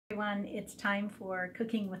everyone. It's time for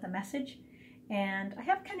Cooking with a Message, and I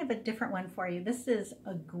have kind of a different one for you. This is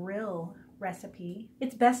a grill recipe.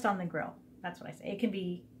 It's best on the grill. That's what I say. It can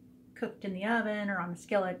be cooked in the oven or on a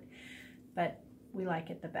skillet, but we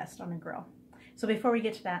like it the best on a grill. So before we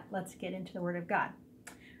get to that, let's get into the Word of God.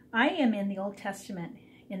 I am in the Old Testament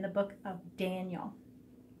in the book of Daniel,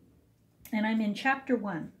 and I'm in chapter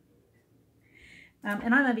 1.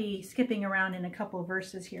 And I'm going to be skipping around in a couple of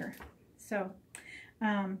verses here.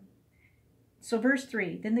 So verse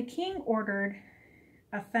 3, then the king ordered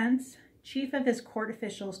Apphens, chief of his court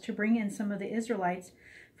officials, to bring in some of the Israelites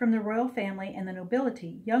from the royal family and the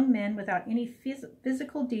nobility, young men without any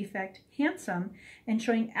physical defect, handsome, and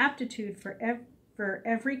showing aptitude for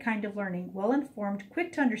every kind of learning, well-informed,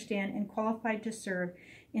 quick to understand, and qualified to serve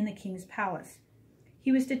in the king's palace.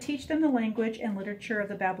 He was to teach them the language and literature of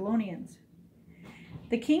the Babylonians.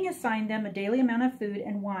 The king assigned them a daily amount of food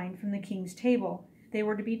and wine from the king's table. They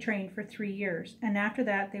were to be trained for 3 years, and after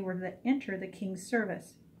that they were to enter the king's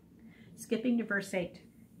service. Skipping to verse 8.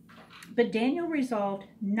 But Daniel resolved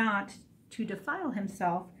not to defile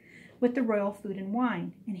himself with the royal food and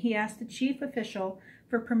wine, and he asked the chief official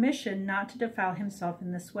for permission not to defile himself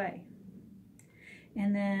in this way.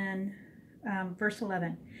 And then verse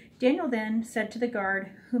 11. Daniel then said to the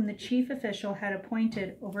guard whom the chief official had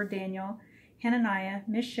appointed over Daniel, Hananiah,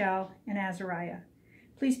 Mishael, and Azariah,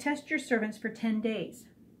 please test your servants for 10 days.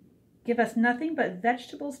 Give us nothing but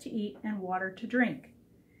vegetables to eat and water to drink.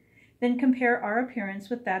 Then compare our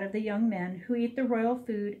appearance with that of the young men who eat the royal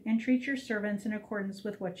food, and treat your servants in accordance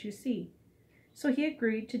with what you see. So he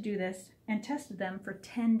agreed to do this and tested them for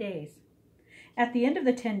 10 days. At the end of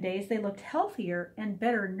the 10 days, they looked healthier and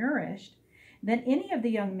better nourished than any of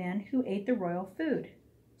the young men who ate the royal food.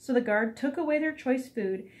 So the guard took away their choice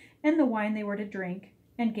food and the wine they were to drink,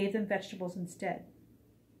 and gave them vegetables instead.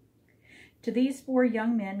 To these 4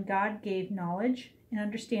 young men God gave knowledge and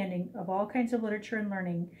understanding of all kinds of literature and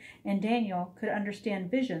learning, and Daniel could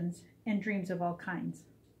understand visions and dreams of all kinds.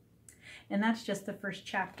 And that's just the first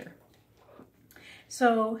chapter.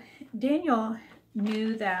 So Daniel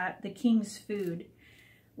knew that the king's food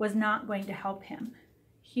was not going to help him.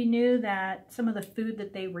 He knew that some of the food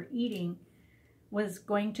that they were eating was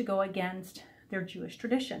going to go against their Jewish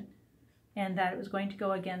tradition, and that it was going to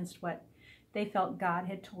go against what they felt God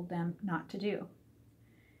had told them not to do.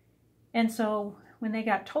 And so when they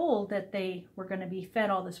got told that they were going to be fed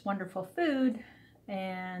all this wonderful food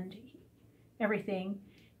and everything,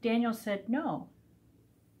 Daniel said no.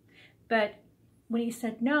 But when he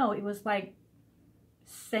said no, it was like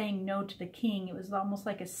saying no to the king. It was almost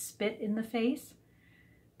like a spit in the face.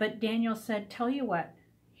 But Daniel said, tell you what,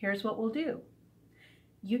 here's what we'll do.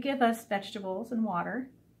 You give us vegetables and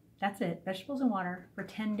water. That's it, vegetables and water for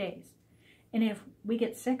 10 days. And if we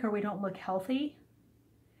get sick or we don't look healthy,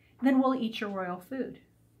 then we'll eat your royal food.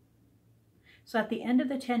 So at the end of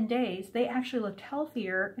the 10 days, they actually looked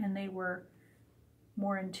healthier and they were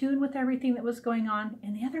more in tune with everything that was going on.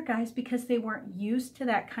 And the other guys, because they weren't used to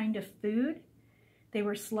that kind of food, they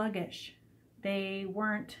were sluggish. They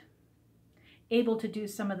weren't able to do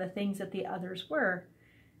some of the things that the others were,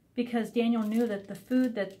 because Daniel knew that the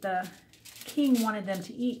food that the king wanted them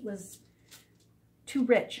to eat was too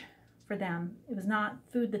rich for them. It was not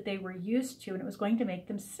food that they were used to, and it was going to make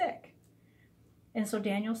them sick. And so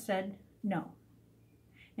Daniel said no.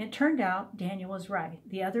 And it turned out Daniel was right.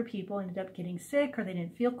 The other people ended up getting sick, or they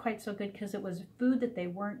didn't feel quite so good because it was food that they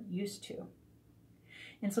weren't used to.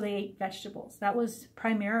 And so they ate vegetables. That was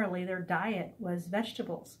primarily their diet, was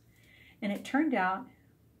vegetables. And it turned out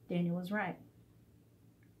Daniel was right.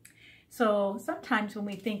 So sometimes when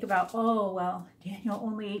we think about, oh, well, Daniel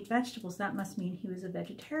only ate vegetables, that must mean he was a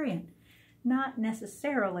vegetarian. Not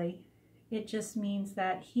necessarily. It just means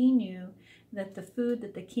that he knew that the food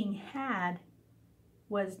that the king had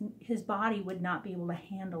was, his body would not be able to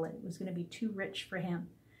handle it. It was going to be too rich for him,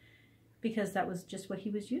 because that was just what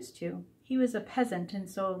he was used to. He was a peasant, and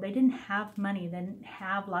so they didn't have money. They didn't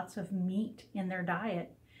have lots of meat in their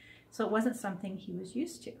diet. So it wasn't something he was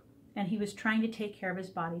used to. And he was trying to take care of his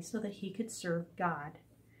body so that he could serve God.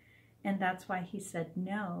 And that's why he said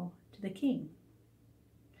no to the king.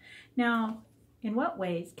 Now, in what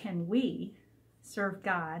ways can we serve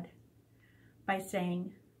God by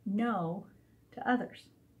saying no to others?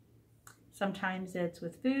 Sometimes it's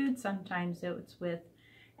with food, sometimes it's with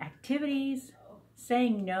activities.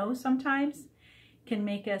 Saying no sometimes can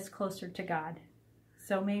make us closer to God.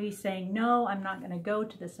 So maybe saying, no, I'm not going to go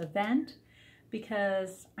to this event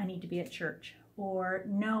because I need to be at church. Or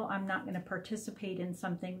no, I'm not going to participate in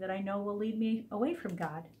something that I know will lead me away from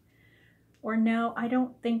God. Or no, I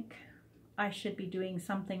don't think I should be doing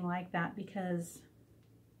something like that because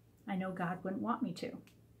know God wouldn't want me to.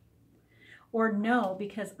 Or no,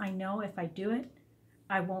 because I know if I do it,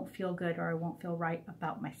 I won't feel good or I won't feel right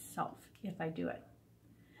about myself if I do it.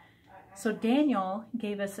 So Daniel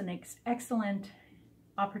gave us an excellent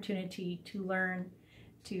opportunity to learn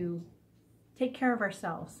to take care of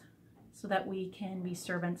ourselves so that we can be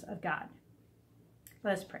servants of God.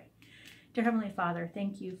 Let us pray. Dear Heavenly Father,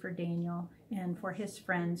 thank you for Daniel and for his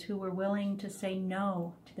friends who were willing to say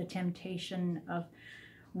no to the temptation of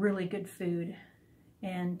really good food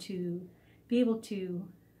and to be able to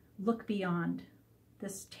look beyond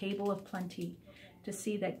this table of plenty to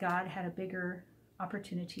see that God had a bigger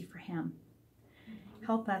opportunity for him.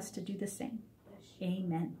 Help us to do the same.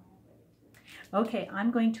 Amen. Okay,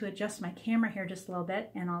 I'm going to adjust my camera here just a little bit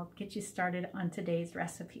and I'll get you started on today's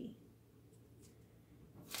recipe.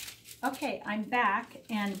 Okay, I'm back,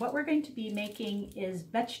 and what we're going to be making is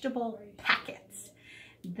vegetable packets.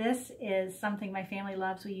 This is something my family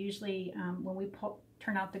loves. We usually, when we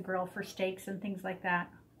turn out the grill for steaks and things like that,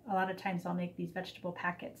 a lot of times I'll make these vegetable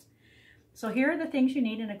packets. So here are the things you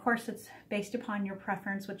need, and of course it's based upon your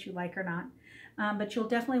preference, what you like or not. But you'll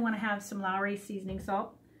definitely want to have some Lowry seasoning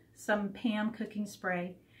salt, some Pam cooking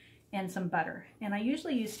spray, and some butter. And I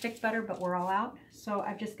usually use stick butter, but we're all out, so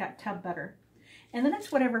I've just got tub butter. And then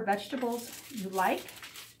it's whatever vegetables you like.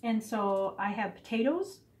 And so I have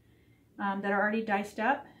potatoes that are already diced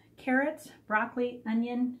up, carrots, broccoli,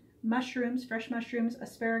 onion, mushrooms, fresh mushrooms,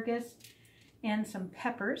 asparagus, and some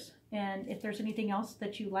peppers. And if there's anything else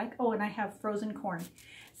that you like, oh, and I have frozen corn.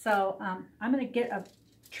 So I'm going to get a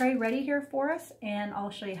tray ready here for us, and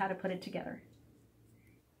I'll show you how to put it together.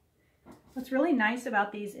 What's really nice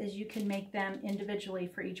about these is you can make them individually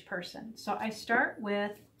for each person. So I start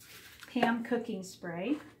with Pam cooking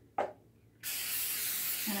spray, and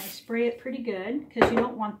I spray it pretty good because you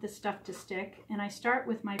don't want this stuff to stick. And I start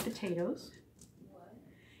with my potatoes,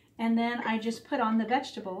 and then I just put on the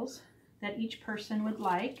vegetables that each person would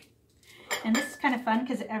like. And this is kind of fun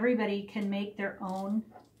because everybody can make their own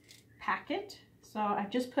packet. So I've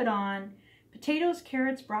just put on potatoes,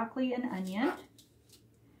 carrots, broccoli, and onion.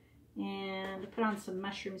 And I put on some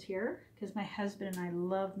mushrooms here because my husband and I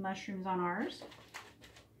love mushrooms on ours.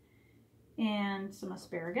 And some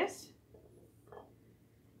asparagus.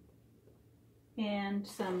 And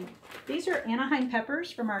these are Anaheim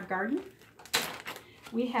peppers from our garden.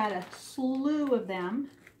 We had a slew of them.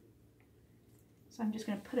 So I'm just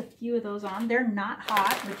going to put a few of those on. They're not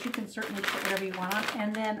hot, but you can certainly put whatever you want on.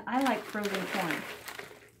 And then I like frozen corn.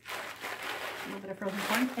 A little bit of frozen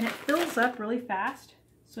corn. And it fills up really fast.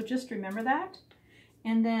 So just remember that.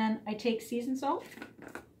 And then I take seasoned salt.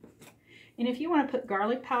 And if you want to put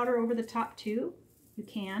garlic powder over the top too, you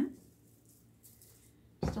can.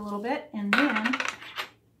 Just a little bit. And then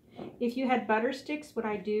if you had butter sticks, what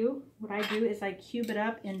I do is I cube it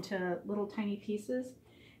up into little tiny pieces.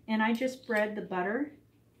 And I just spread the butter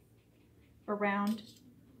around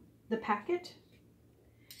the packet.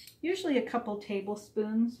 Usually a couple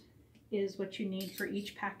tablespoons is what you need for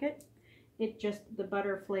each packet. The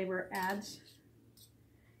butter flavor adds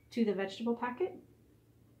to the vegetable packet.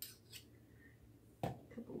 A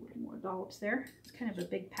couple little more dollops there. It's kind of a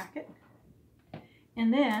big packet.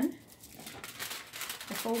 And then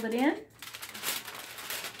I fold it in.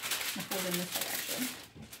 I fold in this side actually.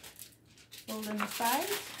 Fold in the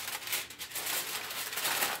sides.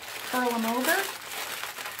 Curl them over,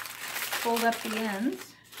 fold up the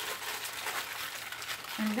ends,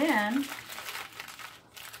 and then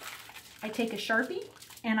I take a Sharpie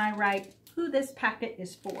and I write who this packet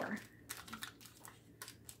is for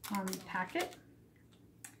on the packet.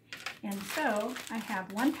 And so I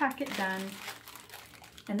have one packet done,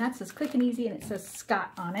 and that says Quick and Easy, and it says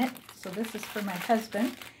Scott on it. So this is for my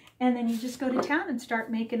husband. And then you just go to town and start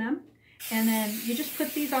making them. And then you just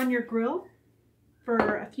put these on your grill for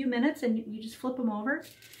a few minutes, and you just flip them over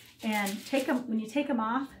and take them. When you take them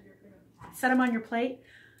off, set them on your plate,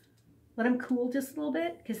 let them cool just a little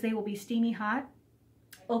bit because they will be steamy hot.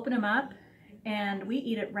 Open them up, and we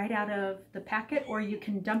eat it right out of the packet, or you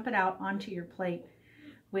can dump it out onto your plate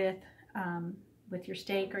with your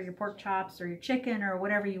steak or your pork chops or your chicken or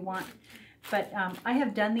whatever you want. But I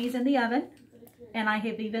have done these in the oven, and I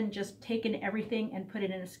have even just taken everything and put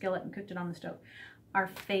it in a skillet and cooked it on the stove. Our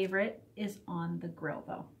favorite is on the grill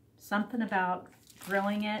though. Something about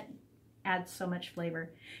grilling it adds so much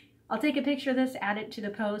flavor. I'll take a picture of this, add it to the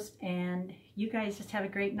post, and you guys just have a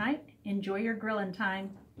great night. Enjoy your grilling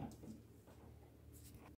time.